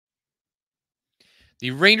The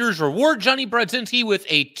Rangers reward Jonny Brodzinski with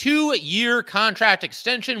a 2-year contract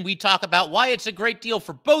extension. We talk about why it's a great deal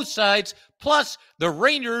for both sides. Plus, the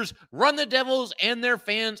Rangers run the Devils and their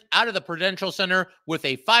fans out of the Prudential Center with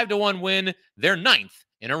a 5-1 win, their 9th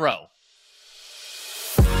in a row.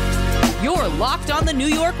 You're Locked on the New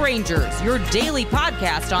York Rangers, your daily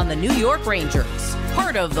podcast on the New York Rangers.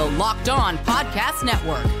 Part of the Locked On Podcast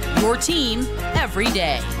Network, your team every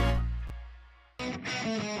day.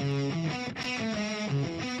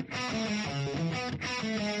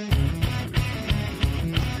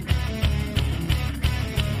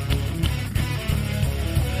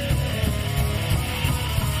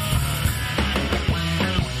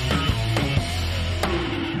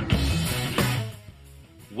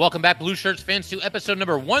 Welcome back, Blue Shirts fans, to episode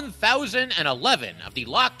number 1011 of the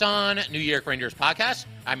Locked On New York Rangers podcast.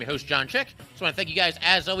 I'm your host, John Chick. Just want to thank you guys,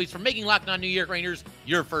 as always, for making Locked On New York Rangers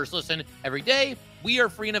your first listen every day. We are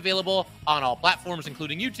free and available on all platforms,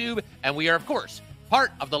 including YouTube, and we are, of course, part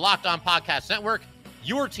of the Locked On Podcast Network,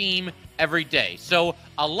 your team every day. So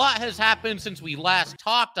a lot has happened since we last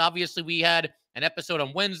talked. Obviously, we had an episode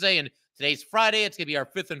on Wednesday, and today's Friday. It's going to be our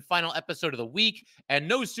 5th and final episode of the week. And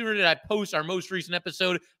no sooner did I post our most recent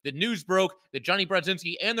episode, the news broke that Jonny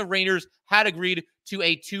Brodzinski and the Rangers had agreed to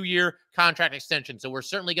a 2-year contract extension. So we're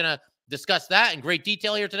certainly going to discuss that in great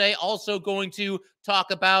detail here today. Also going to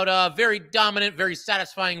talk about a very dominant, very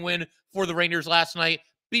satisfying win for the Rangers last night,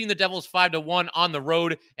 beating the Devils 5-1 on the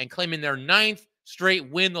road and claiming their 9th straight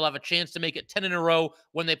win. They'll have a chance to make it 10 in a row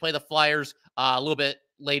when they play the Flyers a little bit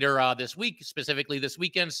later this week, specifically this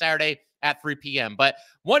weekend, Saturday at 3 p.m. But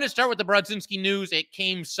wanted to start with the Brodzinski news. It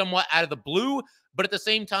came somewhat out of the blue, but at the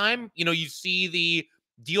same time, you see the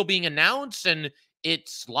deal being announced and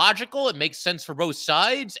it's logical. It makes sense for both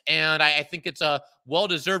sides. And I think it's a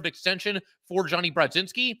well-deserved extension for Jonny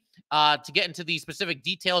Brodzinski. To get into the specific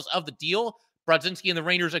details of the deal, Brodzinski and the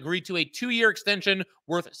Rangers agreed to a 2-year extension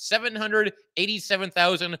worth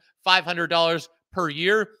 $787,500 per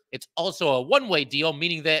year. It's also a one-way deal,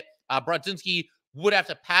 meaning that Brodzinski would have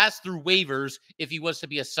to pass through waivers if he was to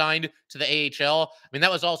be assigned to the AHL. I mean,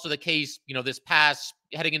 that was also the case,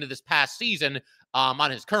 heading into this past season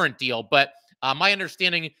on his current deal. But my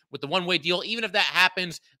understanding with the one-way deal, even if that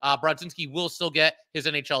happens, Brodzinski will still get his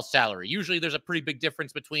NHL salary. Usually there's a pretty big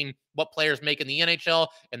difference between what players make in the NHL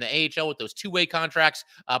and the AHL with those two-way contracts,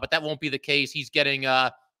 but that won't be the case. He's getting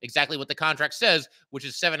exactly what the contract says, which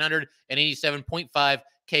is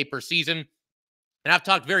 $787.5K per season. And I've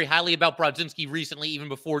talked very highly about Brodzinski recently, even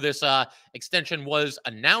before this extension was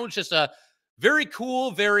announced. Just a very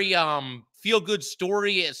cool, very feel-good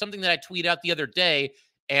story. It's something that I tweeted out the other day,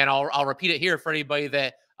 and I'll repeat it here for anybody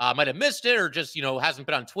that might have missed it or just, hasn't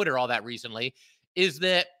been on Twitter all that recently, is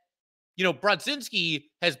that, Brodzinski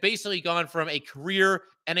has basically gone from a career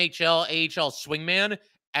NHL, AHL swingman,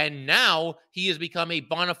 and now he has become a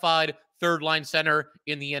bona fide third-line center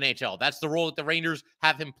in the NHL. That's the role that the Rangers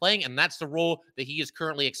have him playing, and that's the role that he is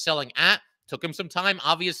currently excelling at. Took him some time,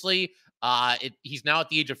 obviously. He's now at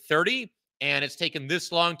the age of 30, and it's taken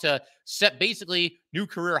this long to set basically new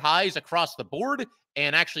career highs across the board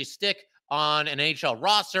and actually stick on an NHL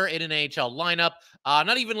roster, in an NHL lineup.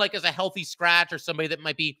 Not even like as a healthy scratch or somebody that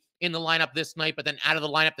might be in the lineup this night, but then out of the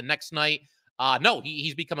lineup the next night. No,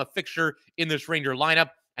 he's become a fixture in this Ranger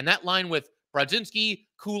lineup, and that line with Brodzinski,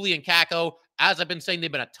 Cooley, and Kakko, as I've been saying,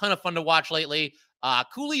 they've been a ton of fun to watch lately.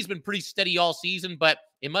 Cooley's been pretty steady all season, but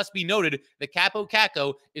it must be noted that Kaapo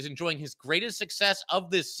Kakko is enjoying his greatest success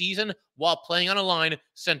of this season while playing on a line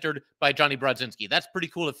centered by Jonny Brodzinski. That's pretty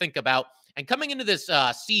cool to think about. And coming into this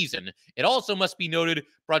season, it also must be noted,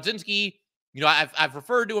 Brodzinski, I've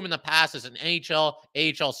referred to him in the past as an NHL,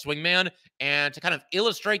 AHL swingman, and to kind of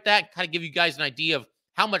illustrate that, kind of give you guys an idea of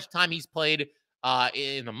how much time he's played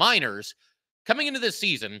in the minors. Coming into this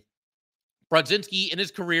season, Brodzinski in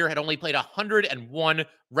his career had only played 101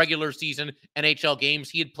 regular season NHL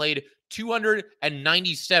games. He had played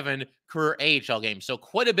 297 career AHL games. So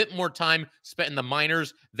quite a bit more time spent in the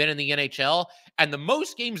minors than in the NHL. And the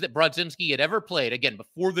most games that Brodzinski had ever played, again,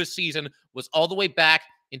 before this season, was all the way back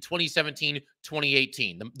in 2017,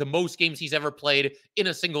 2018. The most games he's ever played in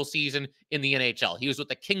a single season in the NHL. He was with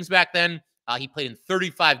the Kings back then. He played in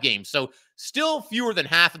 35 games. So still fewer than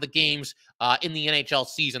half of the games in the NHL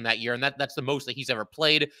season that year. And that's the most that he's ever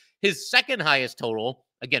played. His second highest total,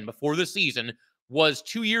 again, before the season, was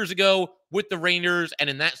 2 years ago with the Rangers. And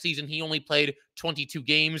in that season, he only played 22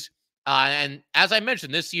 games. And as I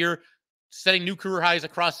mentioned, this year, setting new career highs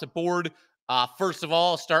across the board. First of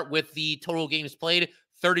all, start with the total games played,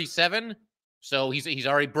 37. So he's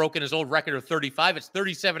already broken his old record of 35. It's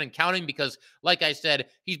 37 and counting because, like I said,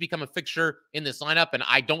 he's become a fixture in this lineup, and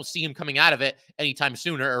I don't see him coming out of it anytime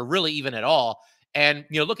sooner, or really even at all. And,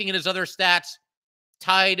 looking at his other stats,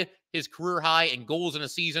 tied his career high in goals in a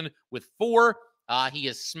season with 4. He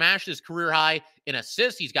has smashed his career high in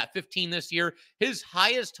assists. He's got 15 this year. His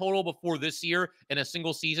highest total before this year in a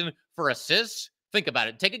single season for assists. Think about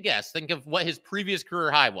it. Take a guess. Think of what his previous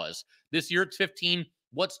career high was. This year it's 15.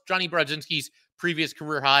 What's Jonny Brodzinski's previous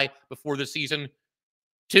career high before this season?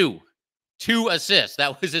 2. 2 assists.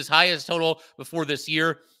 That was his highest total before this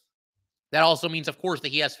year. That also means, of course, that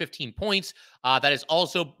he has 15 points. That is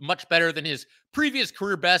also much better than his previous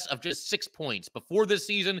career best of just 6 points. Before this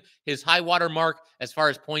season, his high water mark as far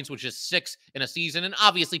as points was just 6 in a season. And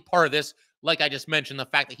obviously part of this, like I just mentioned, the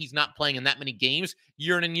fact that he's not playing in that many games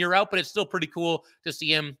year in and year out, but it's still pretty cool to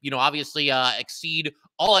see him, obviously exceed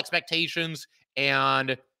all expectations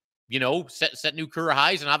and, set new career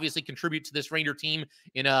highs and obviously contribute to this Ranger team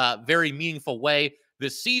in a very meaningful way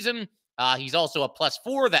this season. He's also a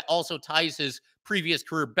 +4. That also ties his previous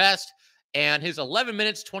career best. And his 11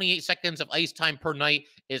 minutes, 28 seconds of ice time per night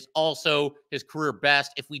is also his career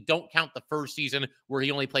best if we don't count the first season where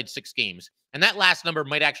he only played 6 games. And that last number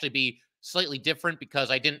might actually be slightly different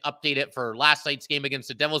because I didn't update it for last night's game against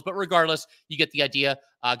the Devils. But regardless, you get the idea,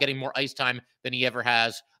 getting more ice time than he ever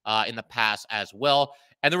has in the past as well.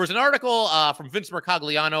 And there was an article from Vince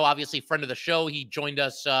Mercogliano, obviously friend of the show. He joined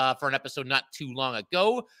us for an episode not too long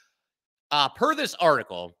ago. Per this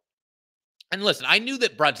article, and listen, I knew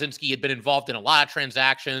that Brodzinski had been involved in a lot of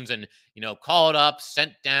transactions and, called up,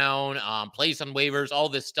 sent down, placed on waivers, all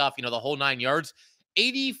this stuff, the whole 9 yards.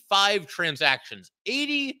 85 transactions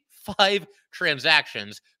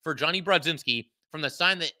for Jonny Brodzinski from the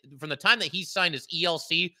time that he signed his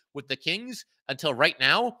ELC with the Kings until right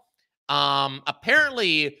now.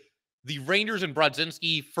 Apparently, the Rangers and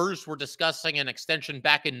Brodzinski first were discussing an extension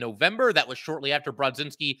back in November. That was shortly after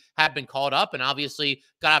Brodzinski had been called up and obviously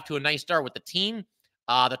got off to a nice start with the team.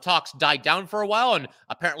 The talks died down for a while and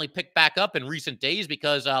apparently picked back up in recent days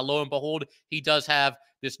because, lo and behold, he does have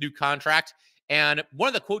this new contract. And one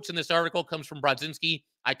of the quotes in this article comes from Brodzinski.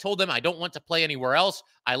 I told them I don't want to play anywhere else.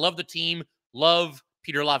 I love the team, love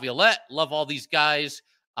Peter Laviolette, love all these guys.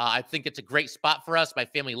 I think it's a great spot for us. My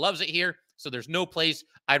family loves it here, so there's no place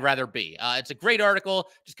I'd rather be. It's a great article.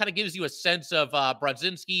 Just kind of gives you a sense of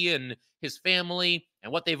Brodzinski and his family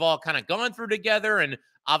and what they've all kind of gone through together, and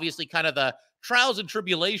obviously kind of the trials and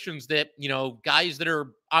tribulations that, guys that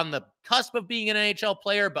are on the cusp of being an NHL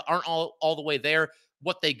player but aren't all the way there,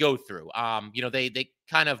 what they go through. They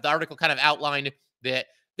kind of, the article kind of outlined that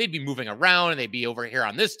they'd be moving around and they'd be over here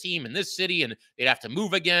on this team in this city and they'd have to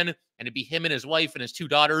move again. And it'd be him and his wife and his 2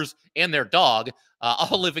 daughters and their dog,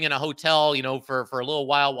 all living in a hotel, for a little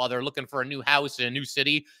while they're looking for a new house in a new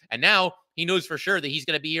city. And now he knows for sure that he's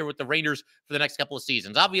going to be here with the Rangers for the next couple of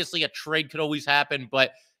seasons. Obviously, a trade could always happen,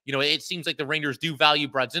 but, it seems like the Rangers do value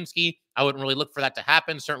Brodzinski. I wouldn't really look for that to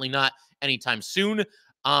happen. Certainly not anytime soon.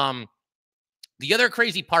 The other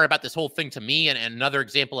crazy part about this whole thing to me, and another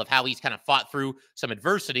example of how he's kind of fought through some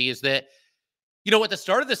adversity, is that, at the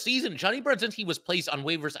start of the season, Jonny Brodzinski was placed on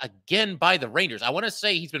waivers again by the Rangers. I want to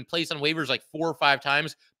say he's been placed on waivers like 4 or 5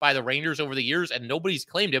 times by the Rangers over the years, and nobody's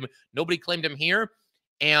claimed him. Nobody claimed him here.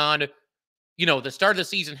 And, the start of the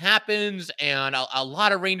season happens, and a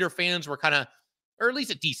lot of Ranger fans were kind of, or at least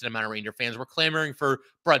a decent amount of Ranger fans were clamoring for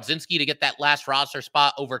Brodzinski to get that last roster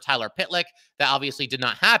spot over Tyler Pitlick. That obviously did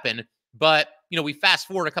not happen. But, we fast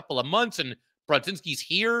forward a couple of months and Brodzinski's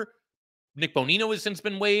here. Nick Bonino has since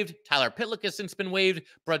been waived. Tyler Pitlick has since been waived.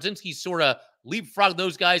 Brodzinski's sort of leapfrogged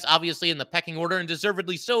those guys, obviously, in the pecking order, and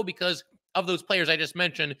deservedly so because of those players I just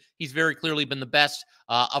mentioned. He's very clearly been the best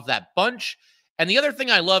of that bunch. And the other thing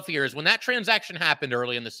I love here is when that transaction happened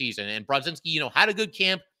early in the season and Brodzinski, had a good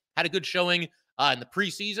camp, had a good showing in the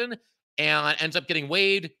preseason, and ends up getting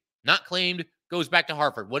waived, not claimed, goes back to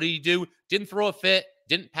Hartford. What did he do? Didn't throw a fit.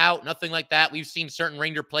 Didn't pout, nothing like that. We've seen certain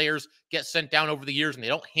Ranger players get sent down over the years, and they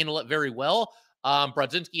don't handle it very well.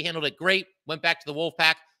 Brodzinski handled it great, went back to the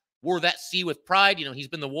Wolfpack, wore that C with pride. He's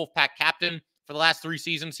been the Wolfpack captain for the last 3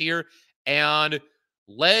 seasons here, and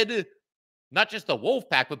led not just the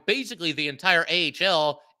Wolfpack, but basically the entire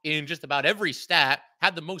AHL in just about every stat,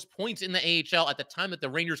 had the most points in the AHL at the time that the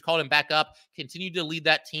Rangers called him back up, continued to lead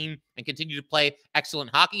that team and continue to play excellent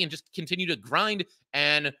hockey and just continue to grind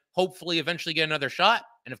and hopefully eventually get another shot.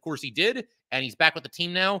 And of course he did, and he's back with the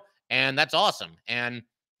team now, and that's awesome. And,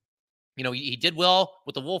 he did well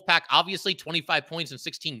with the Wolfpack, obviously 25 points in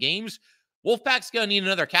 16 games. Wolfpack's going to need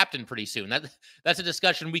another captain pretty soon. That's a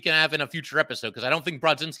discussion we can have in a future episode because I don't think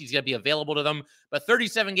Brodzinski's going to be available to them. But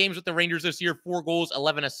 37 games with the Rangers this year, 4 goals,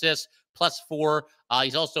 11 assists, +4.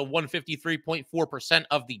 He's also 153.4%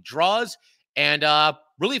 of the draws and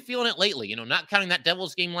really feeling it lately. You know, not counting that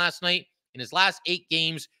Devils game last night. In his last 8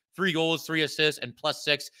 games, 3 goals, 3 assists, and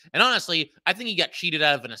 +6. And honestly, I think he got cheated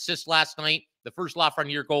out of an assist last night. The first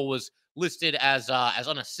Lafreniere goal was listed as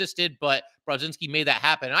unassisted, but Brodzinski made that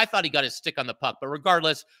happen. And I thought he got his stick on the puck. But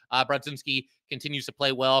regardless, Brodzinski continues to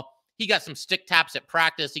play well. He got some stick taps at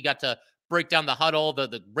practice. He got to break down the huddle.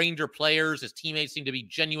 The Ranger players, his teammates seem to be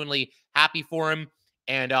genuinely happy for him.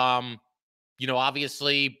 And, you know,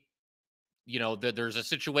 obviously, you know, there's a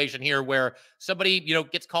situation here where somebody, you know,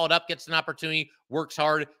 gets called up, gets an opportunity, works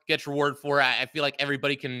hard, gets rewarded for it. I feel like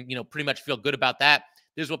everybody can, you know, pretty much feel good about that.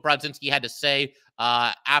 This is what Brodzinski had to say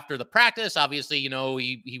after the practice. Obviously, you know,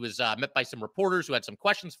 he was met by some reporters who had some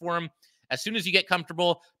questions for him. As soon as you get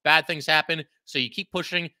comfortable, bad things happen. So you keep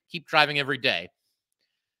pushing, keep driving every day.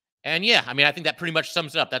 And yeah, I mean, I think that pretty much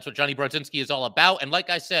sums it up. That's what Jonny Brodzinski is all about. And like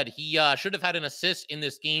I said, he should have had an assist in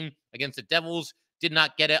this game against the Devils. Did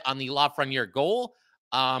not get it on the Lafreniere goal.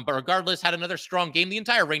 But regardless, had another strong game. The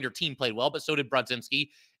entire Ranger team played well, but so did Brodzinski.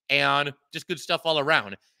 And just good stuff all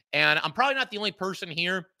around. And I'm probably not the only person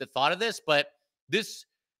here that thought of this, but this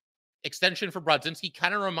extension for Brodzinski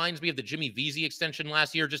kind of reminds me of the Jimmy Vesey extension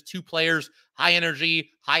last year. Just 2 players, high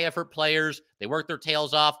energy, high effort players. They work their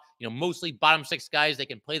tails off. You know, mostly bottom 6 guys. They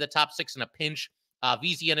can play the top 6 in a pinch.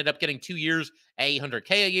 Vesey ended up getting 2 years at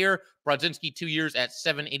 $800K a year. Brodzinski 2 years at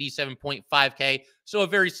 $787.5K. So a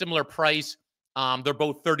very similar price. They're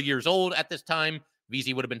both 30 years old at this time.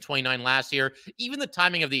 Vesey would have been 29 last year. Even the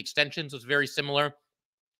timing of the extensions was very similar.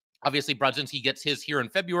 Obviously, Brodzinski gets his here in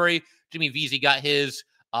February. Jimmy Vesey got his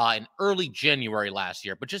in early January last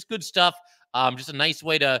year. But just good stuff. Just a nice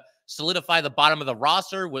way to solidify the bottom of the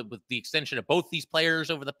roster with the extension of both these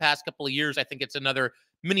players over the past couple of years. I think it's another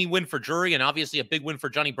mini win for Drury and obviously a big win for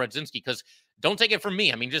Jonny Brodzinski because don't take it from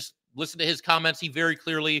me. I mean, just listen to his comments. He very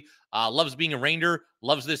clearly loves being a Ranger,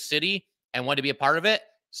 loves this city, and wanted to be a part of it.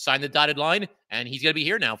 Signed the dotted line, and he's going to be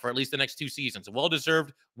here now for at least the next 2 seasons.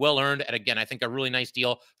 Well-deserved, well-earned, and again, I think a really nice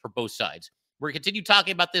deal for both sides. We're going to continue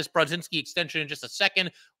talking about this Brodzinski extension in just a second,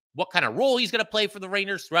 what kind of role he's going to play for the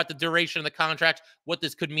Rangers throughout the duration of the contract, what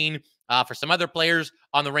this could mean for some other players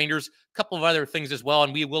on the Rangers, a couple of other things as well,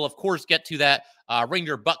 and we will, of course, get to that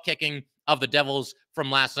Ranger butt-kicking of the Devils from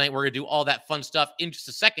last night. We're going to do all that fun stuff in just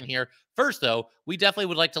a second here. First, though, we definitely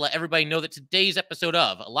would like to let everybody know that today's episode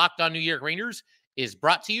of Locked On New York Rangers is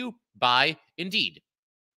brought to you by Indeed.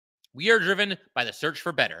 We are driven by the search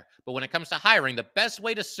for better, but when it comes to hiring, the best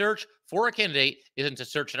way to search for a candidate isn't to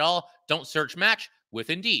search at all. Don't search, match with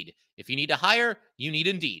Indeed. If you need to hire, you need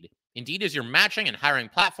Indeed. Indeed is your matching and hiring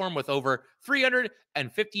platform with over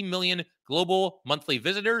 350 million global monthly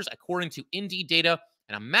visitors, according to Indeed data,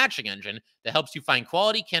 and a matching engine that helps you find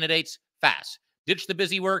quality candidates fast. Ditch the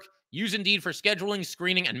busy work. Use Indeed for scheduling,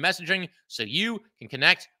 screening, and messaging so you can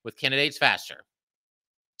connect with candidates faster.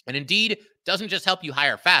 And Indeed doesn't just help you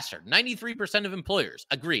hire faster. 93% of employers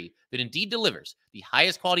agree that Indeed delivers the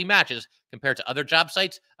highest quality matches compared to other job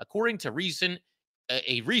sites, according to a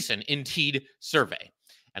recent Indeed survey.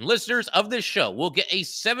 And listeners of this show will get a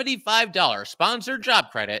 $75 sponsored job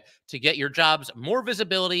credit to get your jobs more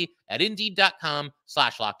visibility at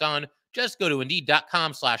Indeed.com/lockedon. Just go to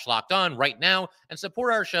Indeed.com/lockedon right now and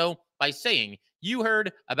support our show by saying you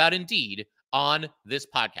heard about Indeed on this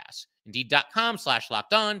podcast.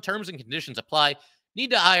 Indeed.com/lockedon. Terms and conditions apply. Need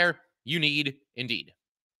to hire? You need Indeed.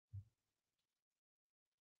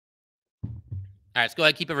 All right, let's go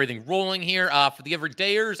ahead and keep everything rolling here. For the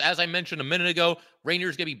everydayers, as I mentioned a minute ago,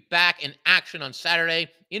 Rangers going to be back in action on Saturday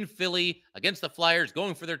in Philly against the Flyers,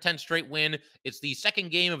 going for their 10th straight win. It's the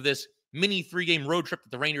second game of this mini 3-game road trip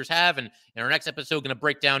that the Rangers have, and in our next episode, going to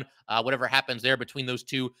break down whatever happens there between those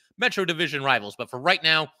 2 Metro Division rivals. But for right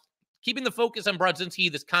now, keeping the focus on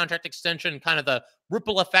Brodzinski, this contract extension, kind of the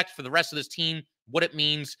ripple effect for the rest of this team, what it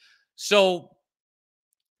means. So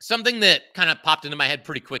something that kind of popped into my head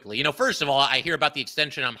pretty quickly. You know, first of all, I hear about the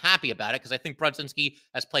extension. I'm happy about it because I think Brodzinski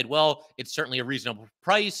has played well. It's certainly a reasonable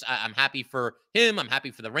price. I'm happy for him. I'm happy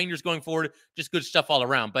for the Rangers going forward. Just good stuff all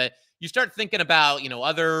around. But you start thinking about, you know,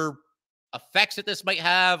 other effects that this might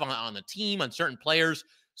have on the team, on certain players.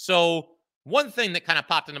 So one thing that kind of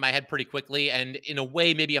popped into my head pretty quickly, and in a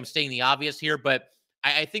way, maybe I'm stating the obvious here, but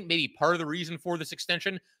I think maybe part of the reason for this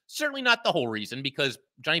extension, certainly not the whole reason, because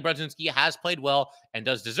Jonny Brodzinski has played well and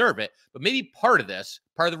does deserve it. But maybe part of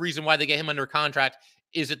the reason why they get him under contract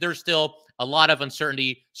is that there's still a lot of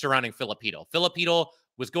uncertainty surrounding Filipino. Filipino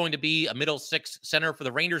was going to be a middle six center for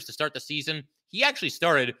the Rangers to start the season. He actually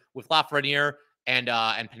started with Lafreniere and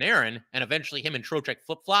Panarin, and eventually him and Trocheck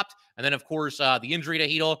flip-flopped. And then, of course, the injury to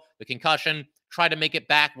Hedel, the concussion, tried to make it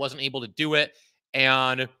back, wasn't able to do it.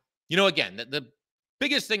 And, again, the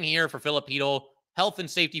biggest thing here for Filip Hedel, health and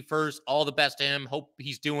safety first, all the best to him. Hope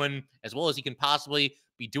he's doing as well as he can possibly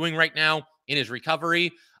be doing right now in his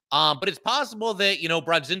recovery. But it's possible that,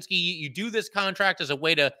 Brodzinski, you do this contract as a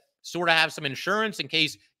way to sort of have some insurance in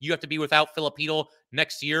case you have to be without Filip Hedel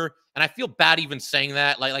next year. And I feel bad even saying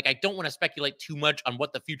that. Like I don't want to speculate too much on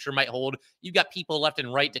what the future might hold. You've got people left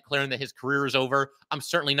and right declaring that his career is over. I'm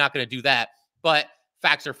certainly not going to do that. But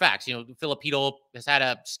facts are facts. Filip Hedel has had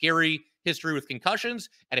a scary history with concussions.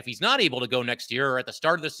 And if he's not able to go next year or at the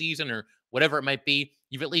start of the season or whatever it might be,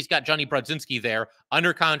 you've at least got Jonny Brodzinski there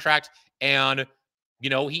under contract. And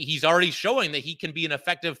he's already showing that he can be an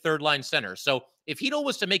effective third-line center. So if Hedel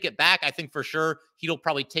was to make it back, I think for sure Hedel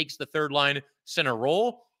probably takes the third-line center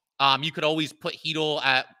role. You could always put Hedel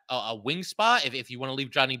at a wing spot if you want to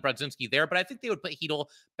leave Jonny Brodzinski there. But I think they would put Hedel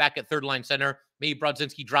back at third-line center. Maybe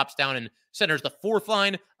Brodzinski drops down and centers the fourth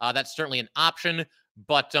line. That's certainly an option.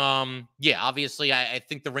 But, obviously, I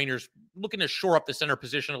think the Rangers looking to shore up the center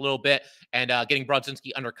position a little bit. And getting Brodzinski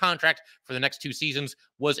under contract for the next 2 seasons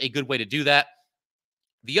was a good way to do that.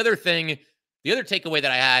 The other takeaway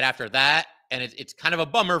that I had after that, and it's kind of a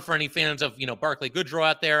bummer for any fans of, Barclay Goodrow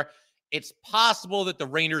out there, it's possible that the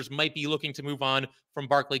Rangers might be looking to move on from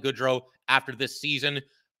Barclay Goodrow after this season.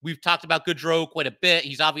 We've talked about Goodrow quite a bit.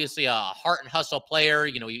 He's obviously a heart and hustle player.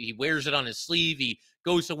 He wears it on his sleeve. He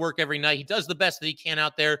goes to work every night. He does the best that he can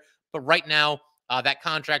out there. But right now, that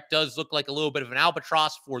contract does look like a little bit of an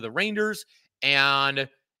albatross for the Rangers. And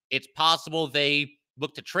it's possible they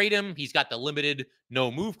look to trade him. He's got the limited no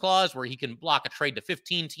move clause where he can block a trade to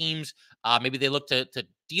 15 teams. Maybe they look to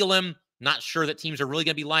deal him. Not sure that teams are really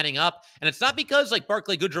going to be lining up. And it's not because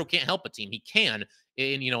Barclay Goodrow can't help a team. He can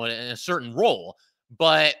in a certain role.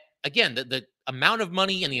 But again, the amount of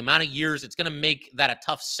money and the amount of years, it's going to make that a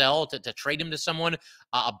tough sell to trade him to someone.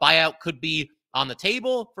 A buyout could be on the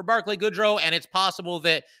table for Barclay Goodrow. And it's possible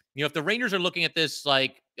that, if the Rangers are looking at this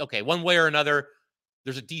okay, one way or another,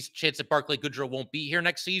 there's a decent chance that Barclay Goodrow won't be here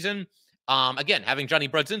next season. Again, having Jonny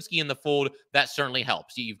Brodzinski in the fold, that certainly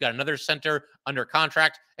helps. You've got another center under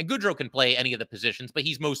contract, and Goodrow can play any of the positions, but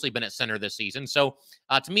he's mostly been at center this season. So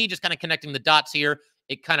to me, just kind of connecting the dots here,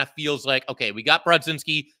 it kind of feels like, okay, we got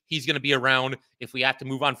Brodzinski. He's going to be around. If we have to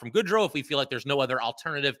move on from Goodrow, if we feel like there's no other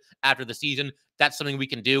alternative after the season, that's something we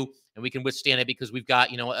can do, and we can withstand it because we've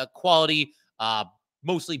got, a quality,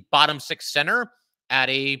 mostly bottom six center at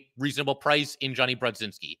a reasonable price in Jonny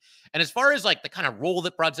Brodzinski. And as far as the kind of role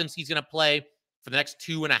that Brodzinski's going to play for the next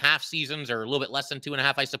 2.5 seasons, or a little bit less than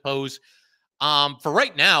 2.5, I suppose. For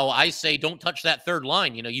right now, I say don't touch that third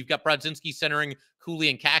line. You've got Brodzinski centering Cooley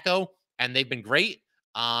and Kakko, and they've been great.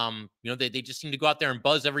 They just seem to go out there and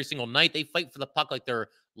buzz every single night. They fight for the puck like their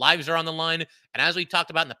lives are on the line. And as we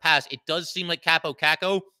talked about in the past, it does seem like Kaapo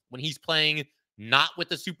Kakko, when he's playing not with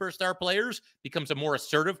the superstar players, becomes a more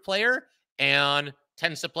assertive player and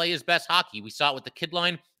tends to play his best hockey. We saw it with the kid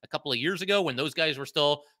line a couple of years ago when those guys were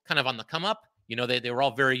still kind of on the come up. They were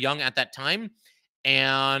all very young at that time.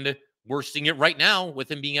 And we're seeing it right now with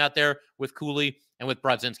him being out there with Cooley and with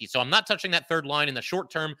Brodzinski. So I'm not touching that third line in the short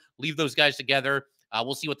term. Leave those guys together.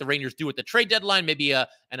 We'll see what the Rangers do at the trade deadline. Maybe an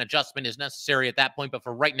adjustment is necessary at that point. But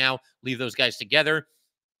for right now, leave those guys together.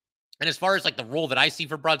 And as far as the role that I see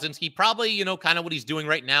for Brodzinski, probably, kind of what he's doing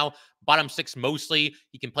right now, bottom six mostly.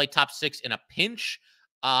 He can play top six in a pinch.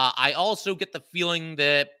 I also get the feeling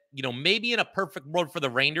that, maybe in a perfect world for the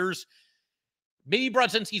Rangers, maybe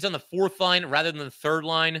Brodzinski's on the fourth line rather than the third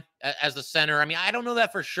line as the center. I don't know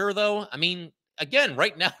that for sure, though. Again,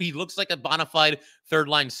 right now, he looks like a bona fide third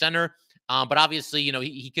line center. But obviously,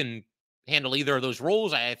 he can handle either of those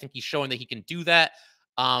roles. I think he's showing that he can do that.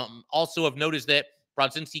 Also have noticed that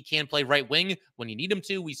Brodzinski can play right wing when you need him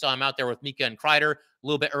to. We saw him out there with Mika and Kreider a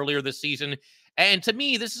little bit earlier this season. And to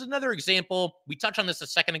me, this is another example. We touched on this a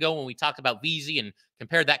second ago when we talked about Veezy and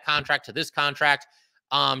compared that contract to this contract.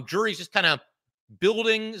 Drury's just kind of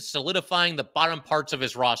building, solidifying the bottom parts of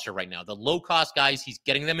his roster right now. The low-cost guys, he's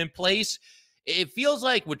getting them in place. It feels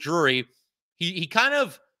like with Drury, he kind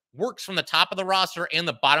of works from the top of the roster and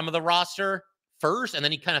the bottom of the roster first, and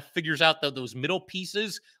then he kind of figures out those middle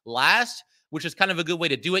pieces last, which is kind of a good way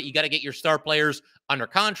to do it. You got to get your star players under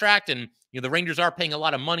contract, and the Rangers are paying a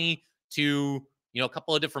lot of money to a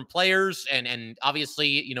couple of different players, and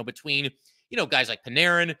obviously between guys like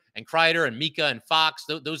Panarin and Kreider and Mika and Fox,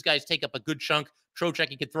 those guys take up a good chunk.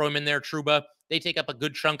 Trocheck, you could throw him in there. Trouba, they take up a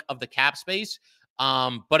good chunk of the cap space.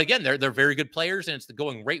 But again, they're very good players, and it's the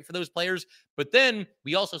going rate for those players. But then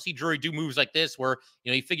we also see Drury do moves like this, where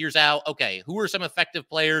he figures out, okay, who are some effective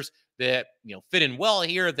players that fit in well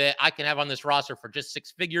here that I can have on this roster for just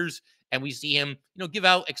six figures, and we see him give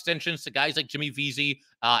out extensions to guys like Jimmy Vesey,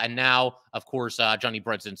 and now of course Jonny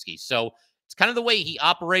Brodzinski. So it's kind of the way he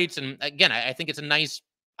operates, and again, I think it's a nice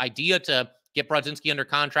idea to get Brodzinski under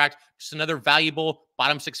contract. Just another valuable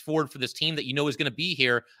bottom six forward for this team that is going to be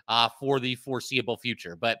here for the foreseeable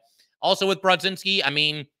future. But also with Brodzinski, I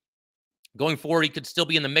mean, going forward, he could still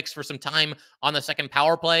be in the mix for some time on the second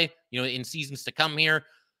power play, in seasons to come here.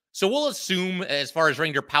 So we'll assume, as far as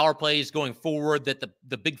Ranger power plays going forward, that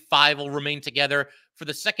the big five will remain together. For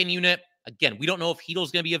the second unit, again, we don't know if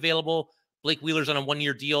Heedle's going to be available. Blake Wheeler's on a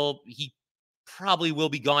one-year deal. He probably will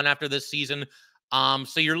be gone after this season.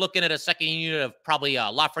 So you're looking at a second unit of probably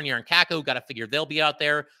Lafreniere and Kakko. Got to figure they'll be out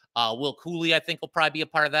there. Will Cooley, I think, will probably be a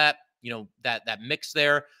part of that, that mix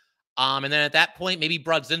there. And then at that point, maybe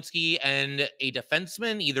Brodzinski and a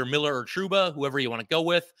defenseman, either Miller or Trouba, whoever you want to go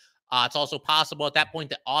with. It's also possible at that point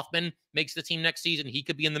that Othman makes the team next season. He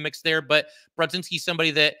could be in the mix there. But Brodzinski's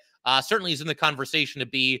somebody that certainly is in the conversation to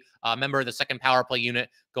be a member of the second power play unit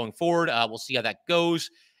going forward. We'll see how that goes.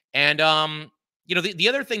 And, the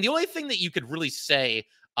other thing, the only thing that you could really say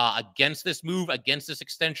against this move, against this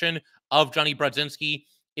extension of Jonny Brodzinski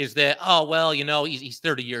is that, he's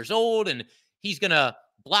 30 years old and he's going to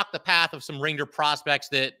block the path of some Ranger prospects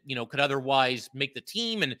that, could otherwise make the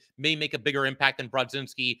team and may make a bigger impact than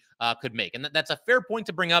Brodzinski could make. And that's a fair point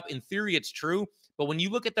to bring up. In theory, it's true. But when you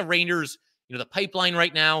look at the Rangers, the pipeline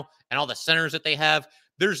right now and all the centers that they have,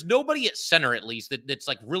 there's nobody at center, at least, that's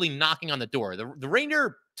like really knocking on the door. The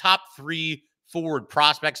Ranger top three forward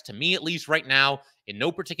prospects, to me at least right now, in no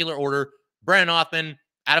particular order: Brandon Othman,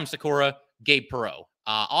 Adam Sikora, Gabe Perreault.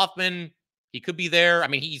 Othman, he could be there. I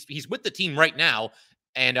mean, he's with the team right now.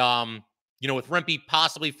 And, with Rempe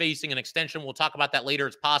possibly facing an extension, we'll talk about that later.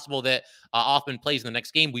 It's possible that Othman plays in the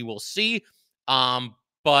next game. We will see.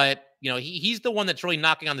 But, he's the one that's really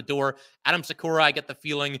knocking on the door. Adam Sikora, I get the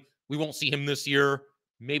feeling we won't see him this year.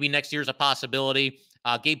 Maybe next year's a possibility.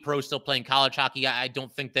 Gabe Perreault still playing college hockey. I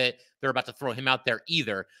don't think that they're about to throw him out there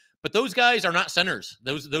either. But those guys are not centers.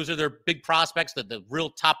 Those are their big prospects, the real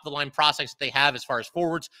top-of-the-line prospects that they have as far as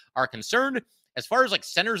forwards are concerned. As far as,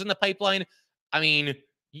 centers in the pipeline, I mean,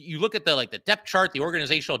 you look at the depth chart, the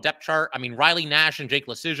organizational depth chart. I mean, Riley Nash and Jake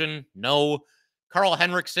Leschyshyn, no. Carl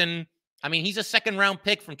Henriksen, I mean, he's a second-round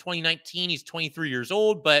pick from 2019. He's 23 years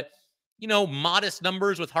old, but, modest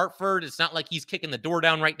numbers with Hartford. It's not like he's kicking the door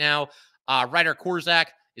down right now. Ryder Korzak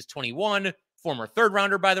is 21, former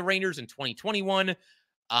third-rounder by the Rangers in 2021.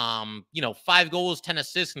 5 goals, 10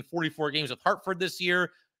 assists in 44 games with Hartford this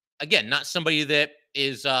year. Again, not somebody that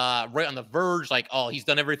is right on the verge, he's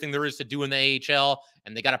done everything there is to do in the AHL,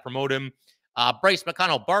 and they got to promote him. Bryce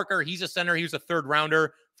McConnell-Barker, he's a center. He was a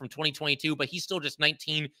third-rounder from 2022, but he's still just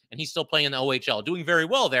 19, and he's still playing in the OHL, doing very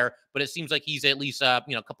well there, but it seems like he's at least a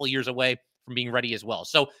couple of years away from being ready as well.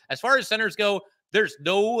 So as far as centers go, there's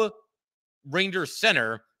no Rangers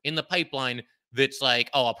center in the pipeline that's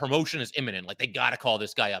a promotion is imminent. They got to call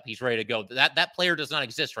this guy up. He's ready to go. That player does not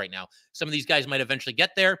exist right now. Some of these guys might eventually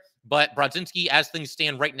get there, but Brodzinski, as things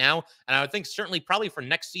stand right now, and I would think certainly probably for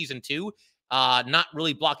next season too, not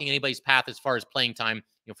really blocking anybody's path as far as playing time,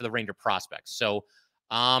 for the Ranger prospects. So,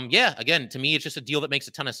 again, to me, it's just a deal that makes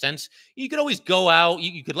a ton of sense. You could always go out.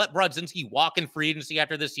 You could let Brodzinski walk in free agency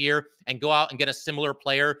after this year and go out and get a similar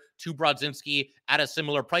player to Brodzinski at a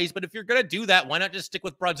similar price. But if you're going to do that, why not just stick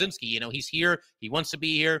with Brodzinski? He's here. He wants to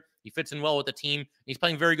be here. He fits in well with the team. He's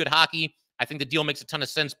playing very good hockey. I think the deal makes a ton of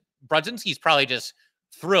sense. Brodzinski's probably just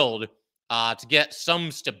thrilled to get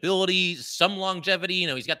some stability, some longevity.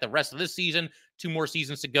 He's got the rest of this season, 2 more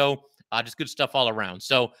seasons to go. Just good stuff all around.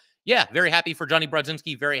 So, yeah, very happy for Jonny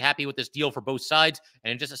Brodzinski. Very happy with this deal for both sides.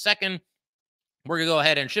 And in just a second, we're going to go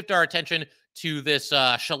ahead and shift our attention to this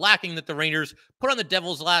shellacking that the Rangers put on the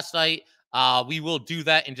Devils last night. We will do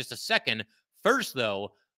that in just a second. First,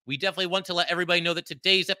 though, we definitely want to let everybody know that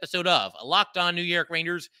today's episode of Locked On New York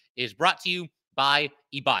Rangers is brought to you by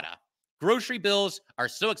Ibotta. Grocery bills are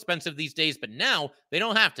so expensive these days, but now they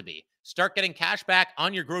don't have to be. Start getting cash back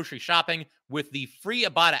on your grocery shopping with the free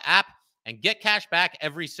Ibotta app and get cash back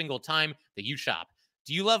every single time that you shop.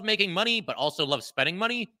 Do you love making money but also love spending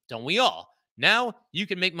money? Don't we all? Now you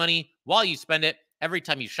can make money while you spend it every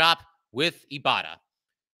time you shop with Ibotta.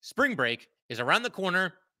 Spring break is around the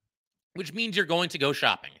corner, which means you're going to go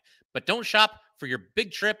shopping. But don't shop for your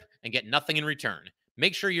big trip and get nothing in return.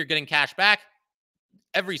 Make sure you're getting cash back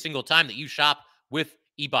every single time that you shop with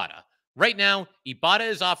Ibotta. Right now, Ibotta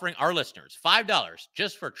is offering our listeners $5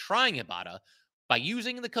 just for trying Ibotta, by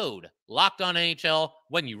using the code LOCKEDONNHL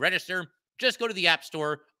when you register. Just go to the App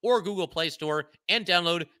Store or Google Play Store and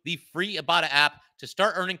download the free Ibotta app to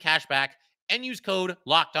start earning cash back and use code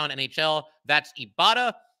LOCKEDONNHL. That's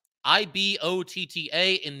Ibotta,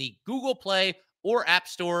 IBOTTA, in the Google Play or App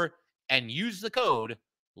Store, and use the code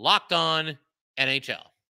LOCKEDONNHL.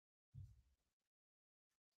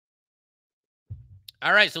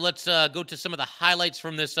 All right, so let's go to some of the highlights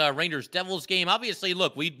from this Rangers-Devils game. Obviously,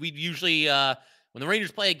 look, we usually, when the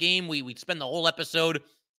Rangers play a game, we'd spend the whole episode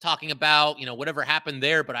talking about, whatever happened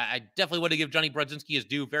there, but I definitely want to give Jonny Brodzinski his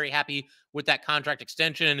due. Very happy with that contract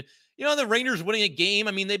extension. The Rangers winning a game,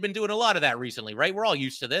 I mean, they've been doing a lot of that recently, right? We're all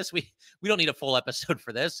used to this. We don't need a full episode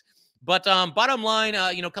for this. But bottom line,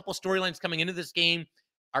 a couple storylines coming into this game.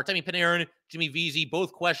 Artemi Panarin, Jimmy Vesey,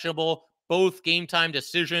 both questionable, both game time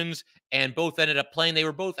decisions, and both ended up playing. They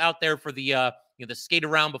were both out there for the the skate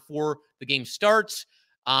around before the game starts.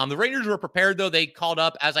 The Rangers were prepared, though. They called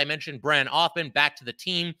up, as I mentioned, Brandon Othmann back to the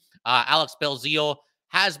team. Alex Belzile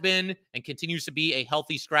has been and continues to be a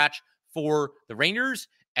healthy scratch for the Rangers.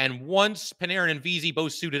 And once Panarin and Vesey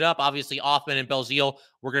both suited up, obviously Othmann and Belzile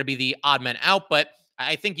were going to be the odd men out. But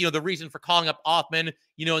I think, the reason for calling up Othmann,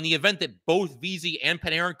 in the event that both Vesey and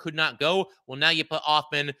Panarin could not go, well, now you put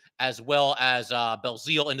Othmann as well as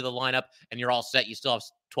Belzile into the lineup, and you're all set. You still have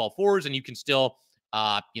 12 forwards, and you can still,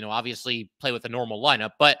 obviously play with a normal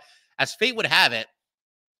lineup. But as fate would have it,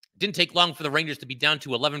 didn't take long for the Rangers to be down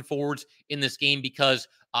to 11 forwards in this game because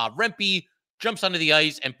Rempe jumps onto the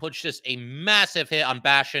ice and puts just a massive hit on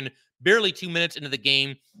Bastian barely 2 minutes into the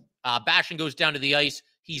game. Bastian goes down to the ice.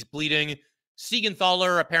 He's bleeding.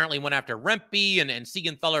 Siegenthaler apparently went after Rempe, and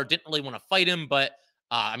Siegenthaler didn't really want to fight him, but,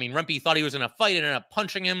 Rempe thought he was in a fight and ended up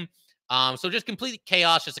punching him. So just complete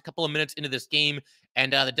chaos just a couple of minutes into this game,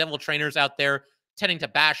 and the Devil trainers out there tending to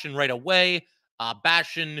Bastian right away.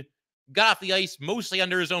 Bastian got off the ice mostly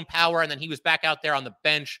under his own power, and then he was back out there on the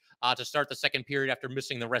bench to start the second period after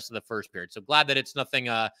missing the rest of the first period. So glad that it's nothing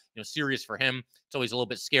serious for him. It's always a little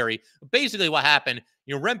bit scary. But basically what happened,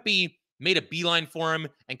 Rempe made a beeline for him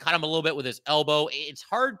and caught him a little bit with his elbow. It's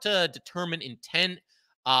hard to determine intent.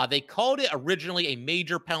 They called it originally a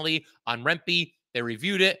major penalty on Rempe. They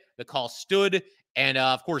reviewed it. The call stood. And,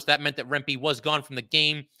 of course, that meant that Rempe was gone from the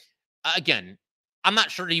game. Again, I'm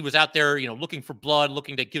not sure he was out there, looking for blood,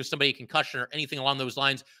 looking to give somebody a concussion or anything along those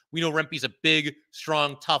lines. We know Rempe's a big,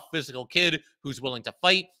 strong, tough, physical kid who's willing to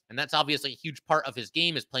fight. And that's obviously a huge part of his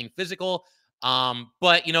game is playing physical.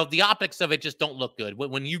 But, the optics of it just don't look good.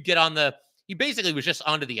 When you get on he basically was just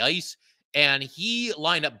onto the ice, and he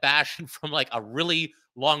lined up Bastian from like a really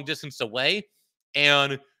long distance away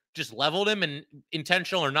and just leveled him, and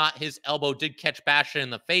intentional or not, his elbow did catch Bastian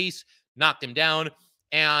in the face, knocked him down.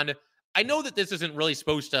 And I know that this isn't really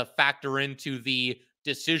supposed to factor into the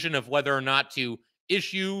decision of whether or not to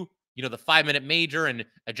issue, the 5-minute major and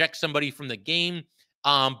eject somebody from the game.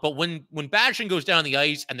 But when Bastian goes down the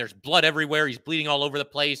ice and there's blood everywhere, he's bleeding all over the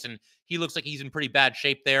place, and he looks like he's in pretty bad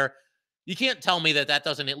shape there, you can't tell me that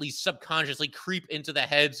doesn't at least subconsciously creep into the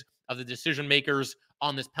heads of the decision makers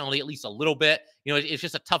on this penalty at least a little bit. It's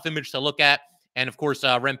just a tough image to look at. And of course,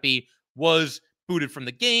 Rempe was booted from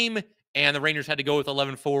the game, and the Rangers had to go with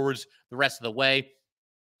 11 forwards the rest of the way.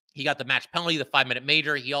 He got the match penalty, the 5-minute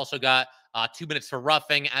major. He also got 2 minutes for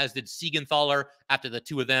roughing, as did Siegenthaler after the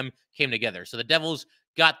two of them came together. So the Devils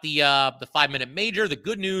got the 5-minute major. The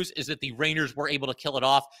good news is that the Rangers were able to kill it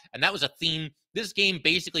off, and that was a theme. This game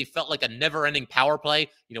basically felt like a never-ending power play,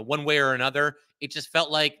 one way or another. It just felt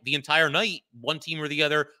like the entire night, one team or the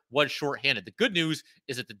other was shorthanded. The good news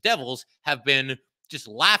is that the Devils have been just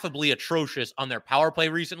laughably atrocious on their power play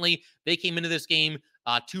recently. They came into this game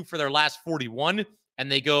 2 for their last 41,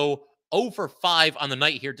 and they go 0 for 5 on the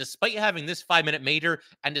night here, despite having this 5-minute major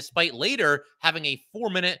and despite later having a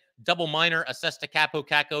 4-minute double minor assessed to Capo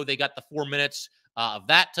Caco. They got the 4 minutes of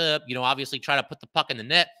that to, obviously try to put the puck in the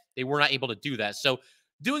net. They were not able to do that. So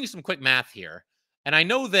doing some quick math here, and I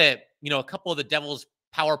know that, a couple of the Devils'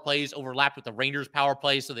 power plays overlapped with the Rangers' power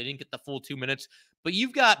plays, so they didn't get the full 2 minutes. But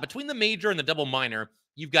you've got, between the major and the double minor,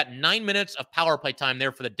 you've got 9 minutes of power play time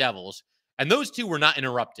there for the Devils. And those two were not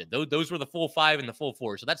interrupted. Those were the full 5 and the full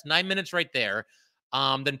 4. So that's 9 minutes right there.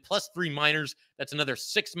 Then plus 3 minors, that's another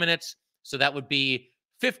 6 minutes. So that would be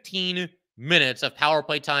 15 minutes of power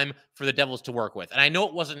play time for the Devils to work with. And I know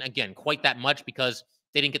it wasn't, again, quite that much because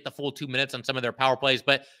they didn't get the full 2 minutes on some of their power plays,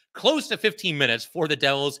 but close to 15 minutes for the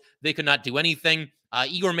Devils. They could not do anything.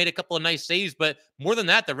 Igor made a couple of nice saves, but more than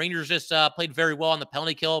that, the Rangers just played very well on the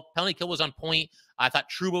penalty kill. Penalty kill was on point. I thought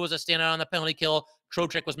Trouba was a standout on the penalty kill.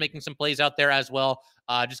 Trocheck was making some plays out there as well.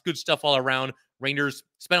 Just good stuff all around. Rangers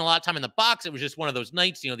spent a lot of time in the box. It was just one of those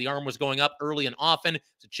nights. The arm was going up early and often.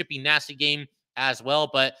 It's a chippy, nasty game as well,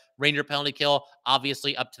 but Ranger penalty kill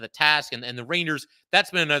obviously up to the task. And the Rangers, that's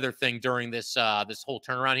been another thing during this whole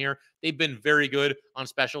turnaround here. They've been very good on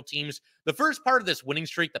special teams. The first part of this winning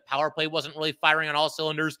streak, the power play wasn't really firing on all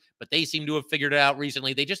cylinders, but they seem to have figured it out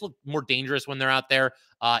recently. They just look more dangerous when they're out there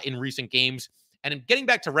in recent games. And getting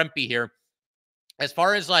back to Rempe here, as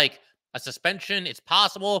far as like a suspension, it's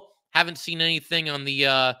possible. Haven't seen anything on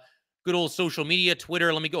the good old social media,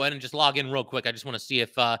 Twitter. Let me go ahead and just log in real quick. I just want to see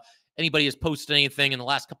if anybody has posted anything in the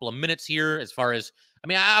last couple of minutes here. As far as,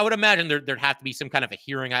 I would imagine there'd have to be some kind of a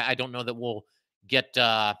hearing. I don't know that we'll get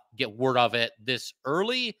word of it this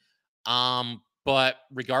early. But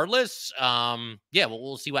regardless,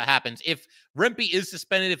 we'll see what happens. If Rempe is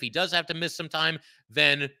suspended, if he does have to miss some time,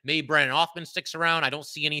 then maybe Brandon Othmann sticks around. I don't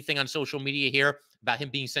see anything on social media here about him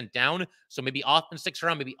being sent down. So maybe Othmann sticks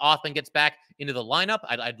around. Maybe Othmann gets back into the lineup.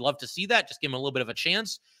 I'd love to see that. Just give him a little bit of a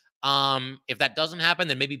chance. If that doesn't happen,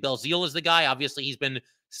 then maybe Belzile is the guy. Obviously, he's been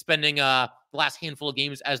spending the last handful of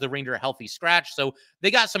games as the Ranger healthy scratch. So they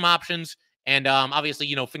got some options. And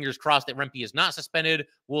obviously, fingers crossed that Rempe is not suspended.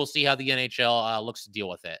 We'll see how the NHL looks to deal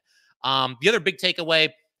with it. The other big takeaway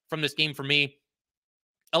from this game for me,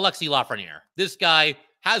 Alexis Lafreniere. This guy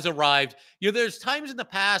has arrived. There's times in the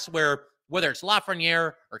past where whether it's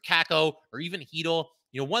Lafreniere or Kakko or even Hedel,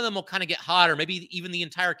 one of them will kind of get hot, or maybe even the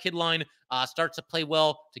entire kid line starts to play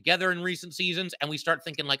well together in recent seasons. And we start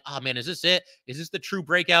thinking like, oh man, is this it? Is this the true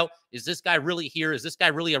breakout? Is this guy really here? Is this guy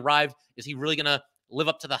really arrived? Is he really going to live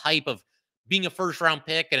up to the hype of being a first-round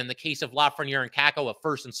pick, and in the case of Lafreniere and Kakko, a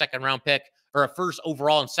first and second-round pick, or a first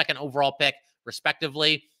overall and second overall pick,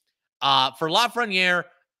 respectively. For Lafreniere,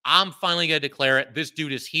 I'm finally going to declare it. This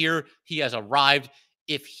dude is here. He has arrived.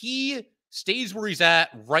 If he stays where he's at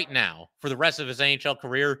right now for the rest of his NHL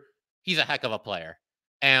career, he's a heck of a player.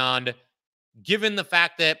 And given the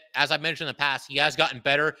fact that, as I mentioned in the past, he has gotten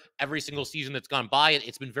better every single season that's gone by,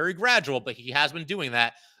 it's been very gradual, but he has been doing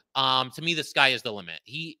that. To me, the sky is the limit.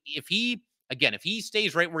 If he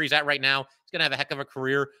stays right where he's at right now, he's going to have a heck of a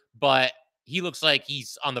career, but he looks like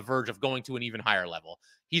he's on the verge of going to an even higher level.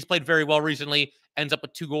 He's played very well recently, ends up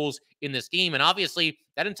with 2 goals in this game. And obviously,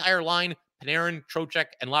 that entire line, Panarin, Trocheck,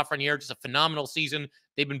 and Lafreniere, just a phenomenal season.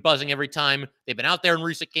 They've been buzzing every time they've been out there in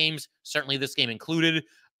recent games, certainly this game included.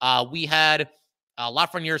 We had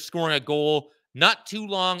Lafreniere scoring a goal not too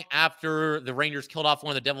long after the Rangers killed off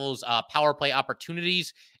one of the Devils' power play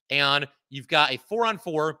opportunities. And you've got a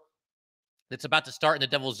 4-on-4 that's about to start in the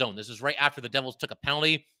Devils' zone. This is right after the Devils took a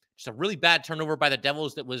penalty. Just a really bad turnover by the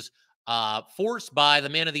Devils that was forced by the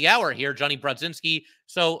man of the hour here, Jonny Brodzinski.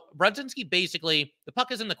 So Brodzinski basically, the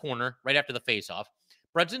puck is in the corner right after the faceoff.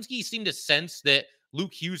 Brodzinski seemed to sense that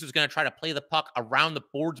Luke Hughes was going to try to play the puck around the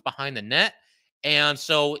boards behind the net. And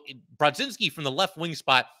so Brodzinski from the left wing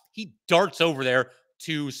spot, he darts over there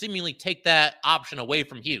to seemingly take that option away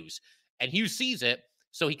from Hughes. And Hughes sees it.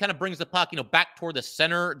 So he kind of brings the puck, back toward the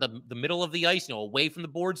center, the middle of the ice, away from the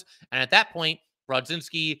boards. And at that point,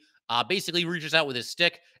 Brodzinski basically reaches out with his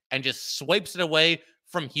stick and just swipes it away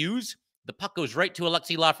from Hughes. The puck goes right to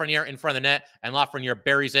Alexis Lafreniere in front of the net, and Lafreniere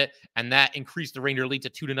buries it, and that increased the Ranger lead to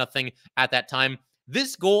 2-0 at that time.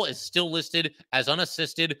 This goal is still listed as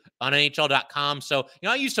unassisted on NHL.com. So,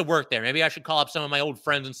 I used to work there. Maybe I should call up some of my old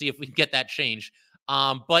friends and see if we can get that changed.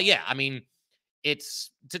 But yeah, it's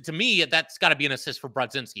to me, that's got to be an assist for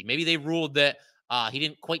Brodzinski. Maybe they ruled that he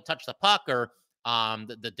didn't quite touch the puck, or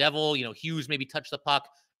the Devil, Hughes maybe touched the puck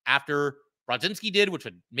after Brodzinski did, which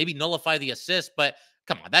would maybe nullify the assist. But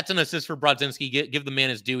come on, that's an assist for Brodzinski. Give the man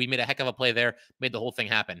his due. He made a heck of a play there, made the whole thing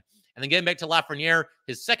happen. And then getting back to Lafreniere,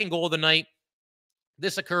 his second goal of the night.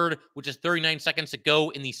 This occurred with just 39 seconds to go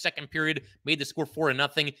in the second period, made the score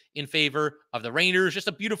 4-0 in favor of the Rangers. Just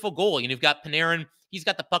a beautiful goal. And you've got Panarin. He's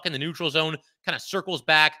got the puck in the neutral zone, kind of circles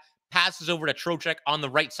back, passes over to Trocheck on the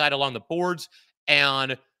right side along the boards.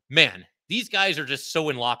 And man, these guys are just so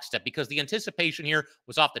in lockstep because the anticipation here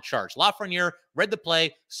was off the charts. Lafreniere read the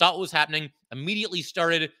play, saw what was happening, immediately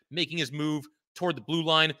started making his move toward the blue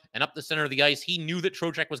line and up the center of the ice. He knew that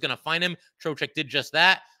Trocheck was going to find him. Trocheck did just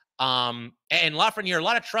that. And Lafreniere, a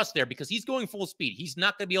lot of trust there because he's going full speed. He's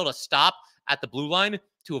not going to be able to stop at the blue line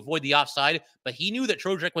to avoid the offside, but he knew that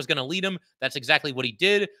Trocheck was going to lead him. That's exactly what he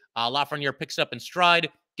did. Lafreniere picks up in stride,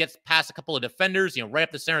 gets past a couple of defenders, right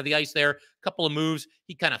up the center of the ice there, a couple of moves.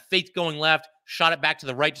 He kind of faked going left, shot it back to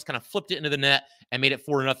the right, just kind of flipped it into the net and made it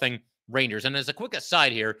 4-0 Rangers. And as a quick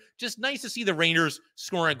aside here, just nice to see the Rangers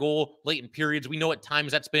scoring a goal late in periods. We know at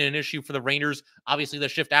times that's been an issue for the Rangers. Obviously, the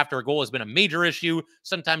shift after a goal has been a major issue.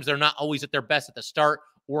 Sometimes they're not always at their best at the start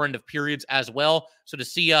or end of periods as well. So to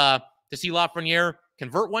see to see Lafreniere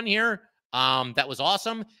convert one here, that was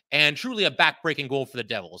awesome, and truly a back-breaking goal for the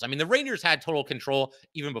Devils. I mean, the Rangers had total control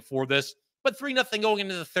even before this, but 3-0 going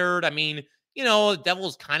into the third. I mean, the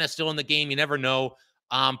Devils kind of still in the game. You never know.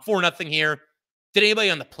 4-0 here. Did anybody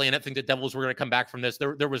on the planet think the Devils were going to come back from this?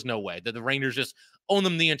 There was no way. The Rangers just owned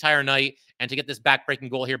them the entire night, and to get this back-breaking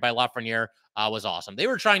goal here by Lafreniere was awesome. They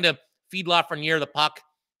were trying to feed Lafreniere the puck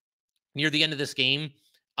near the end of this game.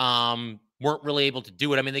 Weren't really able to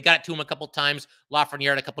do it. I mean, they got it to him a couple times. Lafreniere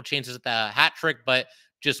had a couple chances at the hat trick, but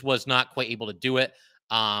just was not quite able to do it.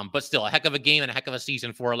 But still, a heck of a game and a heck of a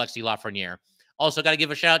season for Alexis Lafreniere. Also, got to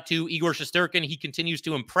give a shout out to Igor Shesterkin. He continues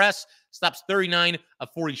to impress. Stops 39 of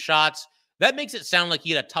 40 shots. That makes it sound like he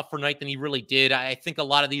had a tougher night than he really did. I think a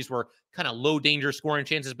lot of these were kind of low danger scoring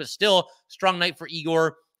chances, but still strong night for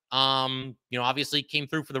Igor. Obviously came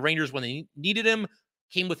through for the Rangers when they needed him.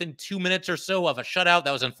 Came within 2 minutes or so of a shutout.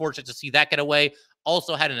 That was unfortunate to see that get away.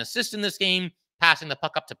 Also had an assist in this game, passing the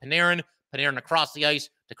puck up to Panarin. Panarin across the ice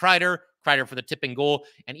to Kreider. Kreider for the tipping goal.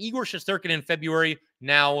 And Igor Shesterkin in February,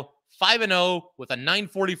 now 5-0 with a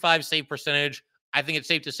 .945 save percentage. I think it's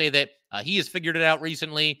safe to say that he has figured it out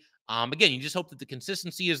recently. Again, you just hope that the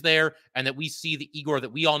consistency is there and that we see the Igor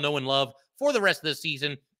that we all know and love for the rest of the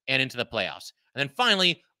season and into the playoffs. And then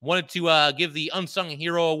finally, wanted to give the Unsung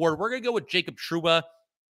Hero Award. We're going to go with Jacob Trouba.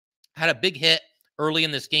 Had a big hit early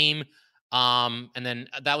in this game, and then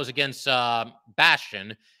that was against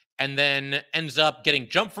Bastian, and then ends up getting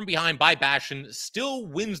jumped from behind by Bastian, still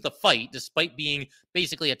wins the fight despite being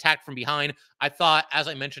basically attacked from behind. I thought, as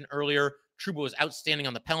I mentioned earlier, Trouba was outstanding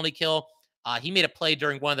on the penalty kill. He made a play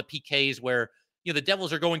during one of the PKs where the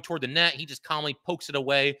Devils are going toward the net. He just calmly pokes it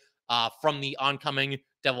away from the oncoming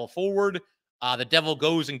Devil forward. The Devil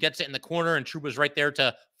goes and gets it in the corner, and Trouba's right there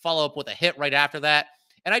to follow up with a hit right after that.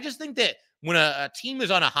 And I just think that when a team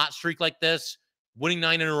is on a hot streak like this, winning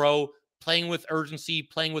 9 in a row, playing with urgency,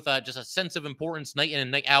 playing with just a sense of importance night in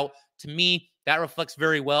and night out, to me, that reflects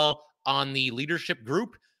very well on the leadership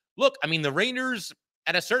group. Look, I mean, the Rangers,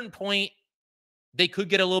 at a certain point, they could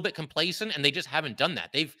get a little bit complacent, and they just haven't done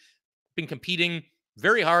that. They've been competing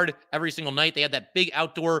very hard every single night. They had that big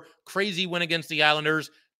outdoor crazy win against the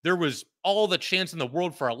Islanders. There was all the chance in the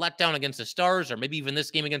world for a letdown against the Stars, or maybe even this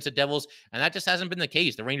game against the Devils, and that just hasn't been the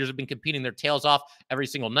case. The Rangers have been competing their tails off every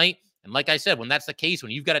single night, and like I said, when that's the case,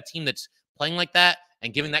 when you've got a team that's playing like that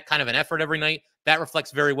and giving that kind of an effort every night, that reflects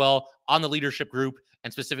very well on the leadership group,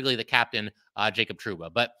 and specifically the captain, Jacob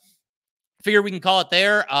Trouba. But figure we can call it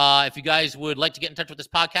there. If you guys would like to get in touch with this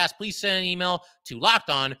podcast, please send an email to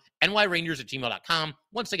lockedonnyrangers@gmail.com.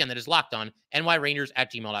 Once again, that is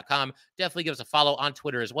lockedonnyrangers@gmail.com. Definitely give us a follow on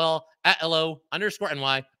Twitter as well,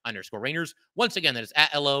 @LO_NY_Rangers. Once again, that is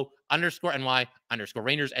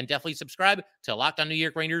 @LO_NY_Rangers. And definitely subscribe to Locked On New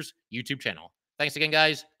York Rangers YouTube channel. Thanks again,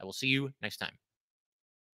 guys. I will see you next time.